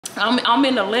I'm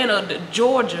in Atlanta,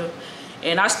 Georgia,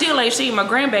 and I still ain't seen my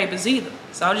grandbabies either.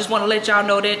 So I just want to let y'all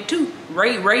know that too.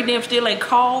 Ray them still ain't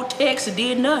called, text,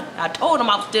 did nothing. I told them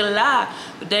I'm still alive,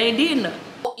 but they ain't did nothing.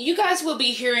 You guys will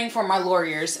be hearing from my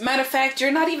lawyers. Matter of fact,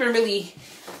 you're not even really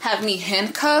have me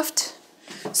handcuffed,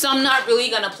 so I'm not really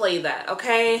gonna play that,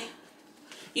 okay?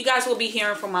 You guys will be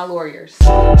hearing from my lawyers.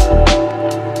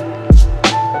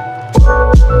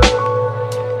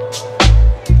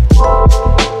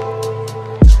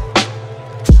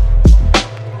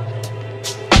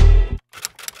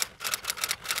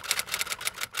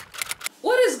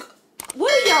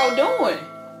 What are y'all doing?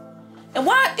 And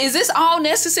why is this all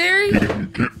necessary? Get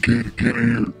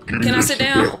in here. Can I sit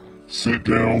down? Sit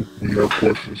down. We have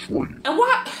questions for you. And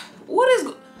what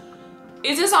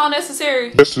is this all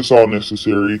necessary? Yes, it's all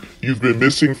necessary. You've been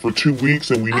missing for 2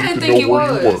 weeks and we need to know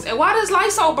where you were. And why does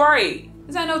light so bright?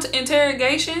 Is that no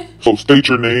interrogation? So state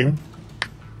your name.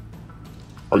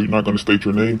 Are you not going to state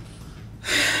your name?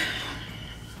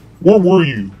 Where were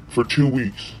you for 2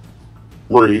 weeks,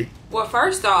 Ray? Well,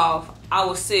 first off, I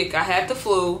was sick. I had the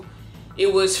flu.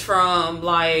 It was from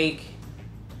like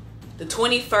the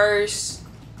 21st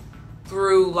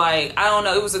through like, I don't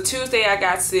know. It was a Tuesday I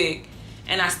got sick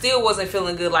and I still wasn't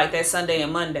feeling good like that Sunday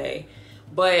and Monday.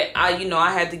 But I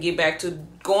had to get back to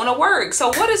going to work. So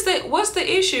what's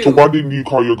the issue? So why didn't you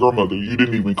call your grandmother? You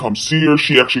didn't even come see her.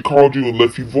 She actually called you and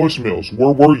left you voicemails.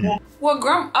 Where were you?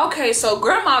 Well, okay, so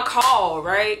grandma called,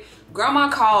 right? Grandma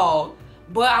called,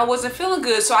 but I wasn't feeling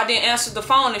good, so I didn't answer the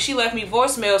phone, and she left me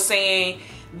voicemail saying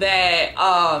that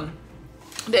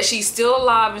that she's still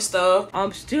alive and stuff.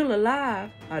 I'm still alive.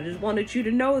 I just wanted you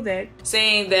to know that.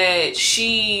 Saying that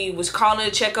she was calling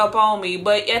to check up on me,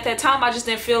 but at that time I just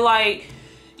didn't feel like,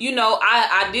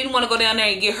 I didn't want to go down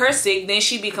there and get her sick. Then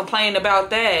she'd be complaining about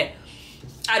that.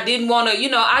 I didn't want to,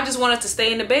 I just wanted to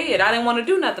stay in the bed. I didn't want to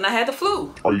do nothing. I had the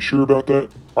flu. Are you sure about that?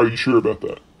 Are you sure about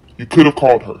that? You could have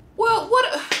called her. Well,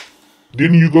 what?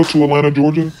 Didn't you go to Atlanta,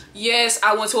 Georgia? Yes,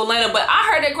 I went to Atlanta, but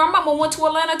I heard that grandmama went to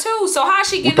Atlanta too. So how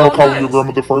she getting Without on calling us? your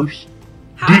grandmother first?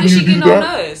 How did she get on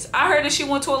us? I heard that she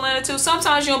went to Atlanta too.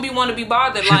 Sometimes you don't want to be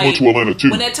bothered. She went to Atlanta too.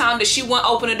 When that time that she went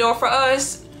open the door for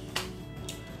us,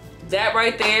 that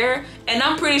right there, and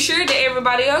I'm pretty sure that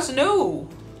everybody else knew.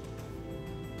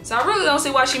 So I really don't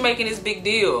see why she making this big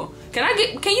deal. Can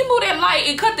you move that light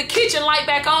and cut the kitchen light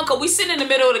back on? Cause we sitting in the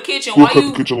middle of the kitchen. We'll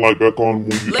cut the kitchen light back on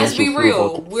when you Let's be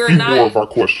real. We're not more of our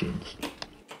questions.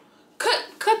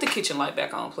 Cut the kitchen light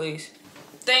back on, please.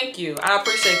 Thank you. I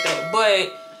appreciate that.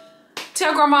 But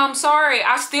tell grandma I'm sorry.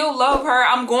 I still love her.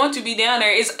 I'm going to be down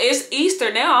there. It's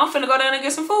Easter now. I'm finna go down and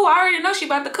get some food. I already know she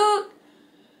about to cook.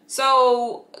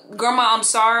 So grandma, I'm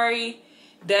sorry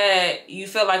that you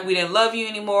felt like we didn't love you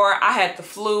anymore. I had the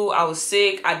flu. I was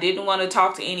sick. I didn't want to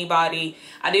talk to anybody.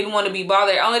 I didn't want to be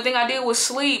bothered. The only thing I did was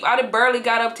sleep. I barely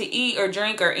got up to eat or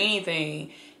drink or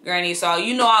anything, Granny. So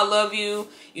I love you.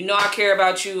 I care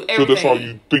about you. Everything. So that's all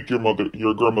you think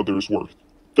your grandmother is worth.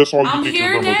 That's all you think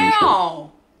your grandmother is worth.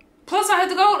 Plus I had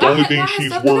to go. The only thing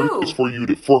she's worth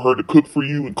is for her to cook for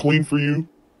you and clean for you.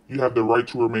 You have the right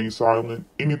to remain silent.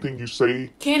 Anything you say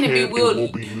can and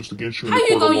will be used against you in the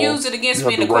court of law. How you gonna use it against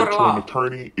me in the court of law? You have the right to an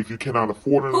attorney. If you cannot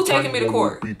afford an attorney, taking me to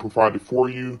court? Will be provided for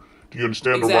you. Do you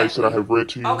understand the rights that I have read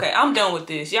to you? Okay, I'm done with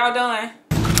this. Y'all done?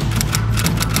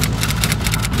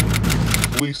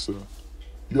 Lisa,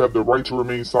 you have the right to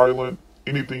remain silent.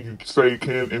 Anything you say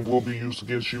can and will be used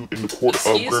against you in the court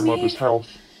of grandmother's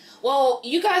house. Well,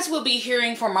 you guys will be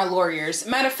hearing from my lawyers.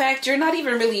 Matter of fact, you're not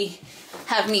even really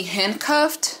have me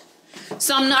handcuffed.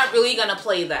 So I'm not really going to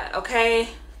play that, okay?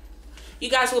 You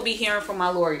guys will be hearing from my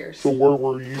lawyers. So where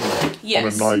were you on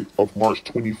the night of March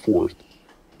 24th,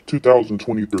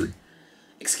 2023?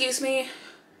 Excuse me?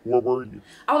 Where were you?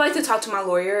 I would like to talk to my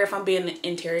lawyer if I'm being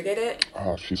interrogated.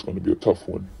 She's going to be a tough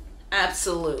one.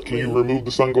 Absolutely. Can you remove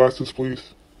the sunglasses,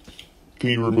 please?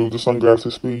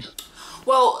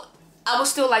 Well, I would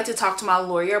still like to talk to my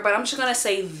lawyer, but I'm just going to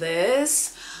say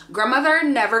this. Grandmother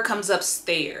never comes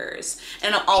upstairs,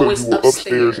 and I'm always upstairs. So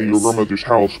you were upstairs in your grandmother's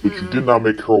house, but you did not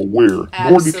make her aware,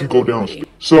 nor did you go downstairs.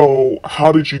 So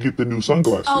how did you get the new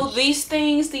sunglasses? Oh, these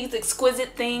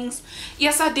exquisite things.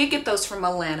 Yes, I did get those from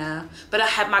Atlanta, but I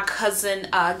had my cousin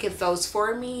get those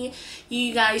for me.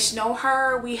 You guys know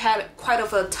her. We had quite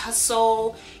of a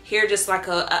tussle here just like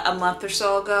a month or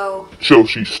so ago. So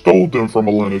she stole them from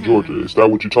Atlanta, Georgia. Is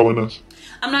that what you're telling us?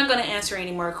 I'm not going to answer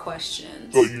any more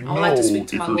questions. So you know,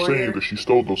 if you're saying that she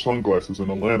stole those sunglasses in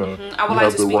Atlanta, I would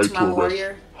like to speak to my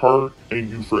lawyer. Her and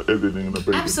you for editing a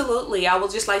baby. Absolutely. I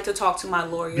would just like to talk to my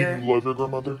lawyer. Do you love your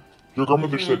grandmother? Your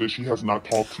grandmother said that she has not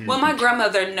talked to you. Well, my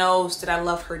grandmother knows that I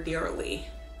love her dearly.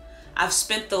 I've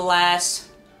spent the last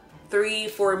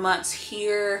 3-4 months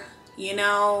here, you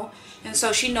know, and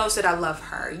so she knows that I love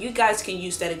her. You guys can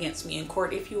use that against me in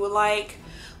court if you would like,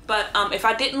 but if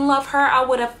I didn't love her, I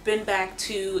would have been back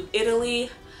to Italy.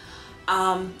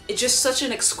 It's just such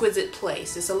an exquisite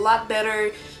place. It's a lot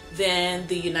better than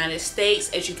the United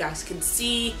States, as you guys can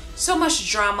see. So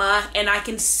much drama, and I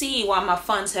can see why my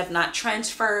funds have not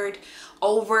transferred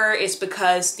over. It's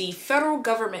because the federal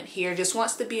government here just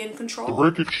wants to be in control. The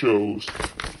record shows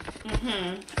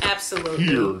absolutely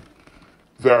here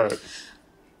that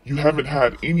you haven't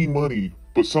had any money,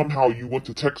 but somehow you went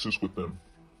to Texas with them.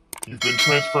 You've been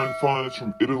transferring funds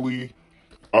from Italy.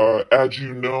 As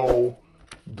you know,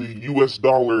 the US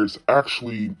dollar is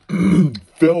actually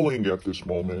failing at this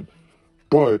moment,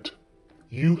 but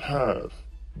you have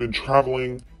been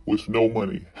traveling with no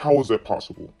money. How is that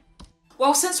possible?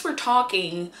 Well, since we're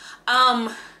talking,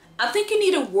 I think you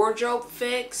need a wardrobe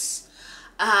fix.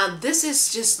 This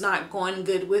is just not going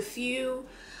good with you.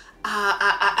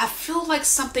 I feel like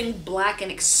something black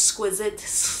and exquisite,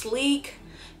 sleek,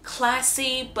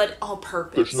 classy, but all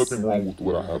purpose. There's nothing wrong with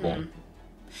what I have on.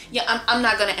 Yeah, I'm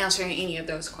not going to answer any of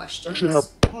those questions. I should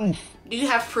have proof. Do you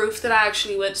have proof that I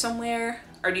actually went somewhere?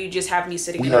 Or do you just have me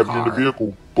sitting in the car? We have you in the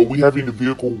vehicle. But we have you in the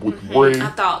vehicle with Ray. I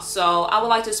thought so. I would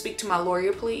like to speak to my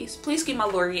lawyer, please. Please get my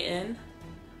lawyer in.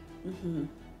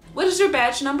 What is your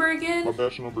badge number again? My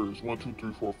badge number is 1, 2,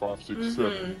 3, 4, 5, 6,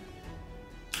 7.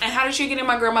 And how did you get in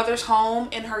my grandmother's home,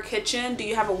 in her kitchen? Do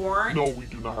you have a warrant? No, we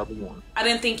do not have a warrant. I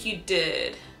didn't think you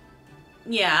did.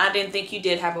 Yeah, I didn't think you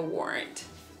did have a warrant.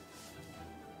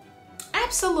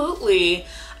 Absolutely.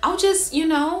 I'll just, you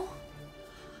know.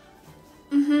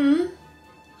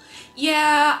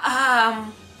 Yeah,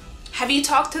 have you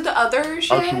talked to the others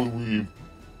yet? Actually,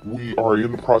 we are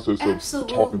in the process of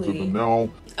talking to them now.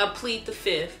 Plead the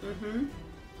fifth.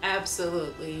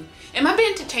 Absolutely. Am I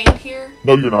being detained here?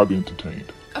 No, you're not being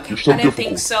detained. Okay, you're so I didn't difficult.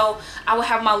 think so. I will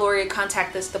have my lawyer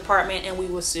contact this department and we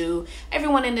will sue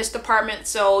everyone in this department.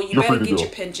 So you're better get your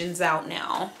pensions out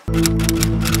now.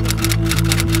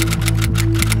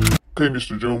 Okay,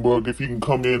 Mr. Junebug, if you can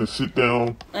come in and sit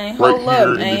down Hold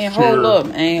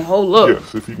hold up.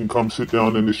 Yes, if you can come sit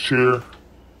down in this chair.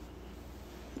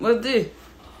 What's this?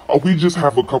 Oh, we just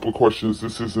have a couple of questions.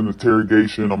 This is an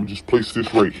interrogation. I'm going to just place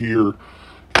this right here.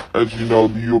 As you know,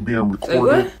 you're being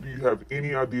recorded. Do you have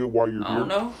any idea why you're here? I don't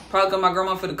know. Probably because my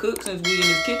grandma for the cook since we in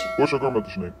this kitchen. What's your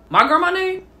grandmother's name? My grandma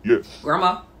name? Yes.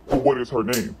 Grandma. Well, what is her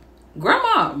name?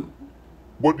 Grandma.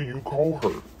 What do you call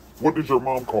her? What does your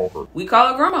mom call her? We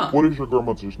call her Grandma. What is your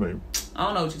grandmother's name? I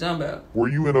don't know what you're talking about. Were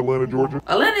you in Atlanta, Georgia?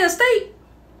 Atlanta a state?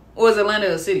 Or is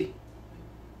Atlanta a city?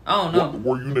 I don't know.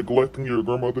 Were you neglecting your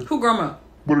grandmother? Who grandma?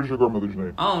 What is your grandmother's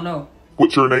name? I don't know.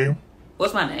 What's your name?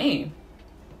 What's my name?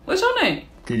 What's your name?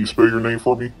 Can you spell your name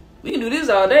for me? We can do this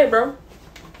all day, bro.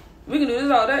 We can do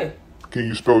this all day. Can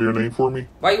you spell your name for me?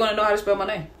 Why you want to know how to spell my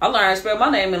name? I learned how to spell my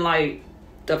name in like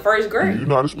the first grade. Do you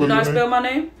know how to spell your name? You know how to spell my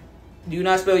name? Do you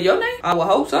not spell your name? I would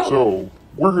hope so. So,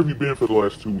 where have you been for the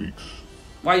last 2 weeks?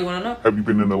 Why you want to know? Have you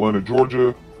been in Atlanta,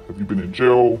 Georgia? Have you been in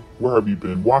jail? Where have you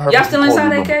been? Why haven't y'all still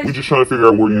inside that case? We just trying to figure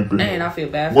out where you've been. Man, I feel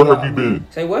bad for Where y'all, have you man. been?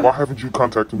 Say what? Why haven't you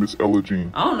contacted Miss Ella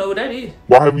Jean? I don't know what that is.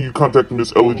 Why haven't you contacted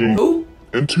Miss Ella Jean? Who?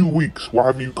 In 2 weeks. Why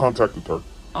haven't you contacted her?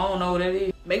 I don't know what that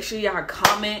is. Make sure y'all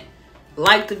comment,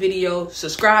 like the video,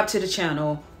 subscribe to the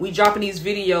channel. We dropping these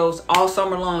videos all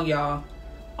summer long, y'all.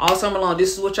 All summer long.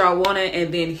 This is what y'all wanted.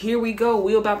 And then here we go.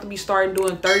 We're about to be starting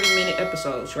doing 30-minute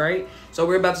episodes, right? So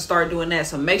we're about to start doing that.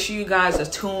 So make sure you guys are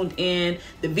tuned in.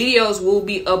 The videos will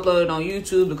be uploaded on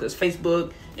YouTube because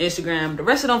Facebook, Instagram, the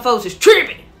rest of them folks is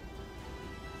tripping.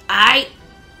 I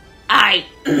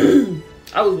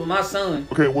was with my son.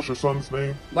 Okay, what's your son's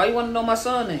name? Why you want to know my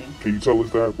son's name? Can you tell us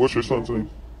that? What's your son's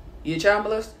name? You a child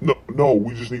molester? No,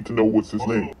 we just need to know what's his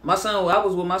name. My son, I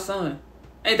was with my son.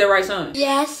 Ain't that right, son?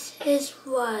 Yes, it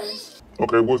was.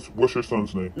 Okay, what's your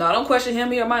son's name? No, don't question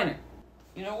him. He a minor.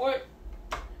 You know what?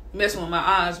 Messing with my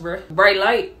eyes, bro. Bright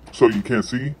light. So you can't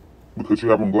see because you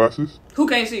have on glasses? Who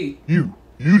can't see? You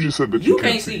just said that you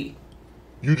can't see.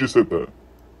 You just said that.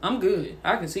 I'm good.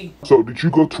 I can see. So did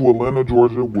you go to Atlanta,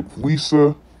 Georgia with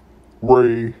Lisa,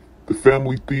 Ray, the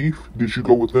family thief? Did you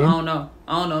go with them? I don't know.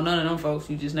 I don't know none of them folks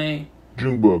you just named.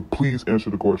 Junebug, please answer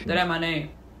the question. That ain't my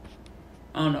name.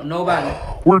 I don't know nobody.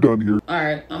 We're done here.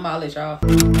 Alright, I'm about to let y'all.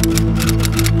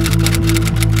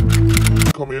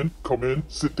 Come in,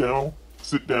 sit down.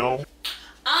 What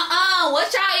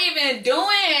y'all even doing?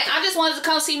 I just wanted to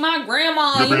come see my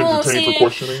grandma. You're you know what I'm being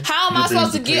detained for saying? questioning? How am I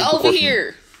supposed to get over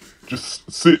here? Just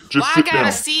sit down. Why I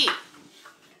gotta sit?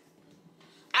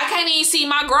 I can't even see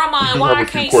my grandma and We why have I a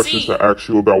few can't questions see. to ask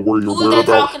you about where your Who is that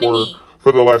whereabouts talking to were. me?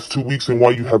 for the last 2 weeks and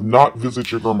why you have not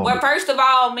visited your grandmother? Well, first of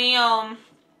all, ma'am,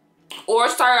 or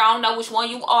sir, I don't know which one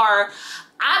you are.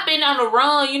 I've been on the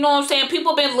run, you know what I'm saying?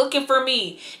 People been looking for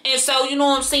me. And so, you know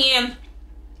what I'm saying?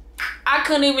 I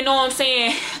couldn't even, know what I'm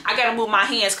saying? I gotta move my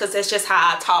hands because that's just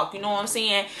how I talk, you know what I'm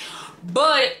saying?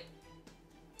 But,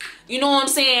 you know what I'm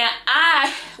saying?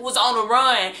 I was on the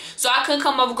run. So I couldn't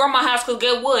come over grandma's house because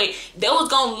get what? They was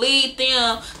gonna lead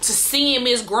them to seeing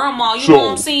Miss Grandma, you know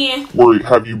what I'm saying? Where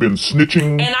have you been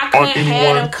snitching? And I couldn't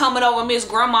have them coming over Miss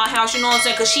Grandma's house, you know what I'm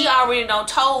saying? Because she already done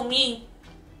told me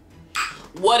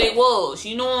what it was,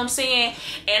 you know what I'm saying?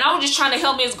 And I was just trying to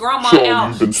help Miss Grandma out. So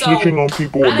you've been snitching on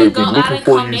people and they've been looking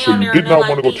for you, so you did not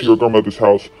want to go to your grandmother's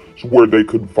house where they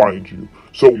couldn't find you.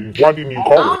 So why didn't you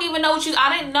call her? I don't even know what you,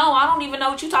 I don't even know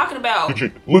what you're talking about. Did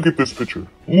you, look at this picture.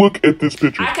 Look at this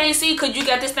picture. I can't see because you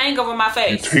got this thing over my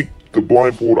face. You take the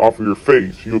blindfold off of your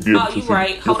face, you'll be able to see. Oh, you're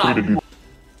right. Hold on.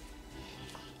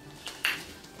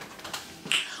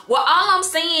 Well, all I'm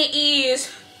saying is,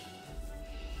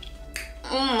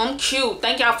 I'm cute.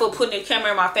 Thank y'all for putting the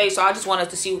camera in my face. So I just wanted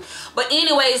to see. But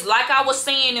anyways, like I was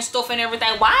saying and stuff and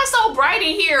everything, why it's so bright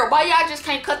in here? Why y'all just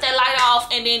can't cut that light off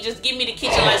and then just give me the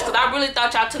kitchen lights? Because I really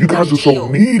thought y'all took You guys are so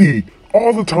needy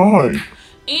all the time.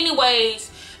 Anyways,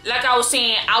 like I was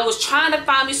saying, I was trying to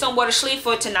find me somewhere to sleep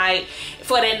for tonight,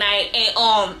 for that night.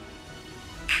 And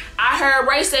I heard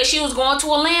Ray say she was going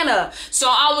to Atlanta. So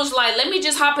I was like, let me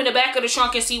just hop in the back of the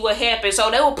trunk and see what happened.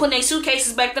 So they were putting their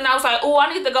suitcases back. Then I was like, oh,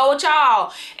 I need to go with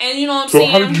y'all. And you know what I'm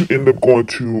saying? So how did you end up going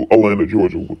to Atlanta,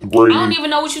 Georgia with Ray, I don't even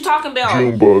know what you're talking about.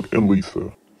 Junebug, and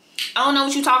Lisa? I don't know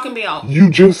what you're talking about. You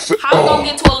just said... How you gonna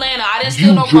get to Atlanta? I didn't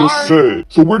steal no car. You just said.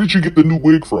 So where did you get the new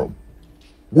wig from?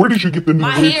 Where did you get the new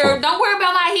wig hair from? Don't worry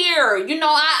about my hair. You know,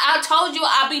 I told you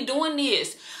I'll be doing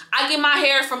this. I get my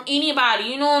hair from anybody,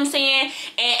 you know what I'm saying?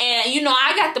 And you know,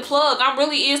 I got the plug. I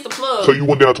really is the plug. So you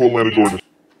went down to Atlanta, Georgia?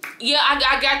 Yeah,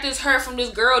 I got this hair from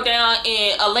this girl down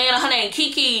in Atlanta. Her name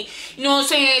Kiki. You know what I'm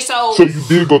saying? So you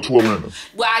did go to Atlanta?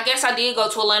 Well, I guess I did go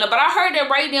to Atlanta. But I heard that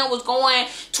Ray then was going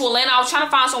to Atlanta. I was trying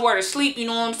to find somewhere to sleep, you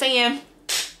know what I'm saying?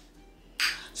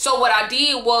 So what I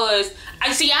did was,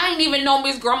 I ain't even know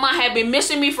Miss Grandma had been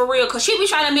missing me for real. Because she be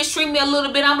trying to mistreat me a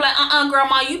little bit. I'm like,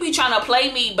 Grandma, you be trying to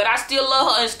play me. But I still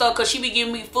love her and stuff because she be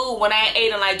giving me food when I ain't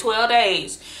ate in like 12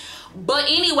 days. But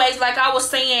anyways, like I was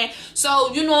saying,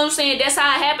 so you know what I'm saying? That's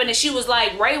how it happened. And she was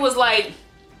like, Ray was like,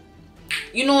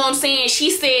 you know what I'm saying? She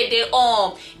said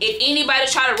that if anybody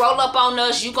try to roll up on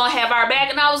us, you gonna have our back.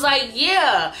 And I was like,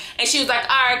 yeah. And she was like,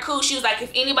 all right, cool. She was like, if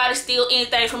anybody steal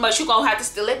anything from us, you gonna have to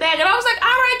steal it back. And I was like, all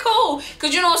right, cool.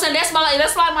 Cause you know what I'm saying?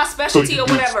 That's like my specialty or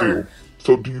whatever.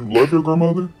 So do you love your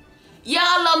grandmother? Yeah,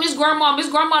 I love Miss Grandma. Miss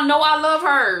Grandma know I love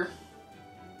her.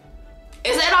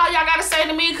 Is that all y'all gotta say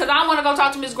to me? Cause I wanna go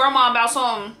talk to Miss Grandma about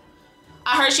something.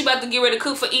 I heard she about to get ready to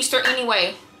cook for Easter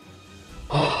anyway.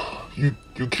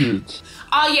 You kids.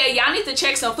 Oh yeah, y'all need to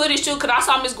check some footage too, cause I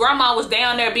saw Miss Grandma was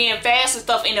down there being fast and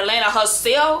stuff in Atlanta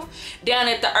herself, down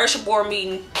at the Ursha board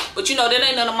meeting. But you know, that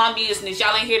ain't none of my business.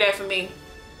 Y'all ain't hear that from me.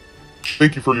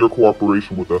 Thank you for your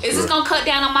cooperation with us. Is this gonna cut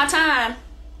down on my time?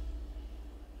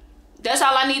 That's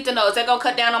all I need to know. Is that gonna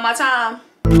cut down on my time?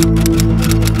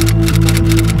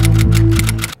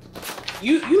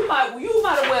 You might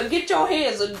as well get your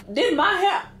hands in my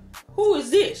hair. Who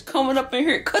is this coming up in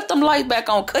here? Cut them lights back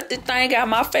on. Cut this thing out of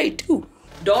my face too.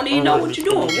 Don't even know what you're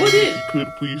doing. What is? You could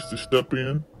please just step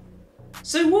in.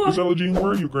 Say what? Miss Elgene,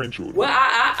 where are your grandchildren? Well,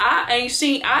 I ain't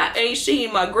seen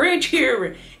my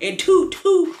grandchildren in two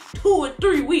or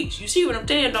 3 weeks. You see what I'm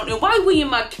saying? Don't. And why we in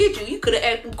my kitchen? You could have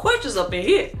asked them questions up in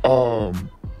here.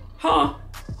 Huh?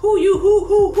 Who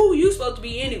you supposed to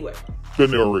be anyway? The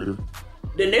narrator.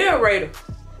 The narrator?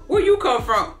 Where you come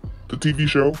from? The TV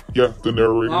show? Yeah, the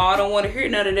narrator. Oh, I don't want to hear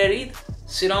none of that either.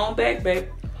 Sit on back, baby.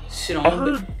 Sit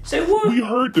on back. Say what? We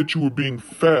heard that you were being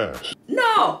fast.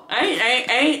 No,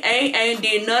 I ain't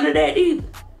did none of that either.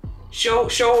 Show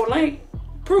link.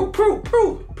 Proof.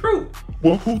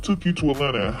 Well, who took you to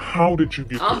Atlanta and how did you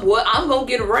get there? I'm gonna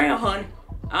get around, honey.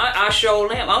 I show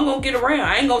them. I'm gonna get around.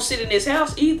 I ain't gonna sit in this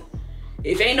house either.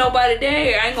 If ain't nobody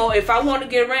there, I ain't gonna. If I want to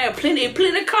get around, plenty of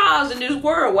cars in this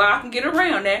world where I can get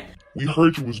around that. We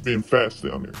heard you was being fast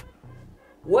down there.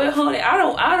 Well, honey, I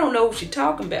don't know what you're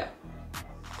talking about.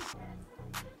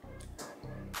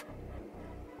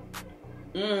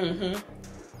 You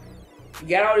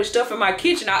got all this stuff in my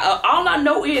kitchen. All I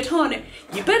know is, honey,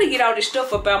 you better get all this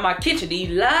stuff up out my kitchen. These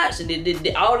lights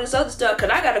and all this other stuff, cause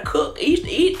I gotta cook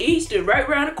Easter right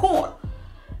around the corner.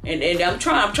 And I'm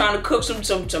trying to cook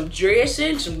some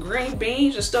dressing, some green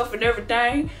beans and stuff and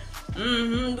everything.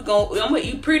 I'm gonna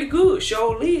eat pretty good,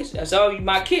 sure is. That's all.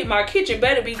 My kitchen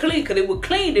better be clean, cause it was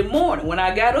clean this morning when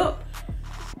I got up.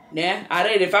 Now,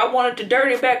 if I wanted to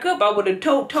dirty it back up, I would have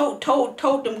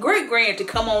told them great-grand to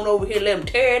come on over here and let them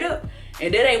tear it up.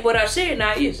 And that ain't what I said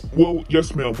now, is it? Well,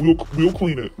 yes, ma'am. We'll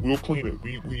clean it. We'll clean it.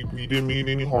 We didn't mean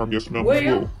any harm. Yes, ma'am. Well, we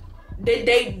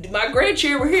will. My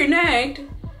grandchildren were here now, ain't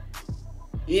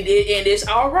they? And it's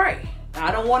all right.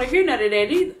 I don't want to hear none of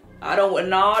that either. I don't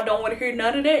want to hear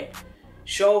none of that.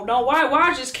 So, no,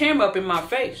 why is this camera up in my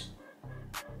face?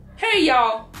 Hey,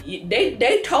 y'all,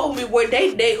 they told me where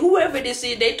whoever this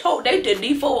is, the default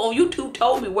on YouTube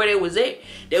told me where they was at.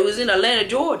 They was in Atlanta,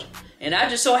 Georgia. And I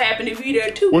just so happened to be there,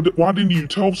 too. Well, why didn't you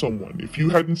tell someone? If you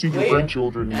hadn't seen your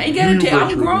grandchildren, I ain't got to tell.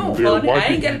 I'm grown, honey. I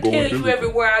ain't got to tell you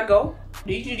everywhere I go.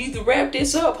 You need to wrap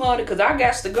this up, honey, because I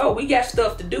got to go. We got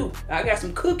stuff to do. I got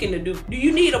some cooking to do. Do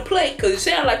you need a plate? Because it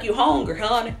sounds like you hungry,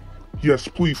 honey. Yes,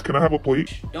 please. Can I have a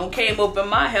plate? Don't came up in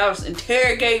my house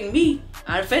interrogating me.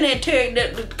 I finna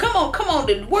interrogate. Come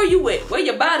on. Where you at? Where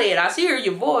your body at? I hear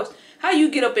your voice. How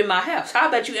you get up in my house? How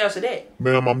about you answer that?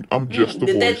 Ma'am, I'm just a voice.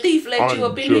 Did that thief let you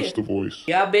up in here? I'm just a voice.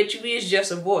 Yeah, I bet you is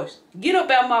just a voice. Get up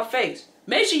out my face.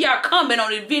 Make sure y'all comment on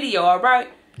this video, all right?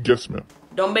 Yes, ma'am.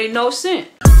 Don't make no sense.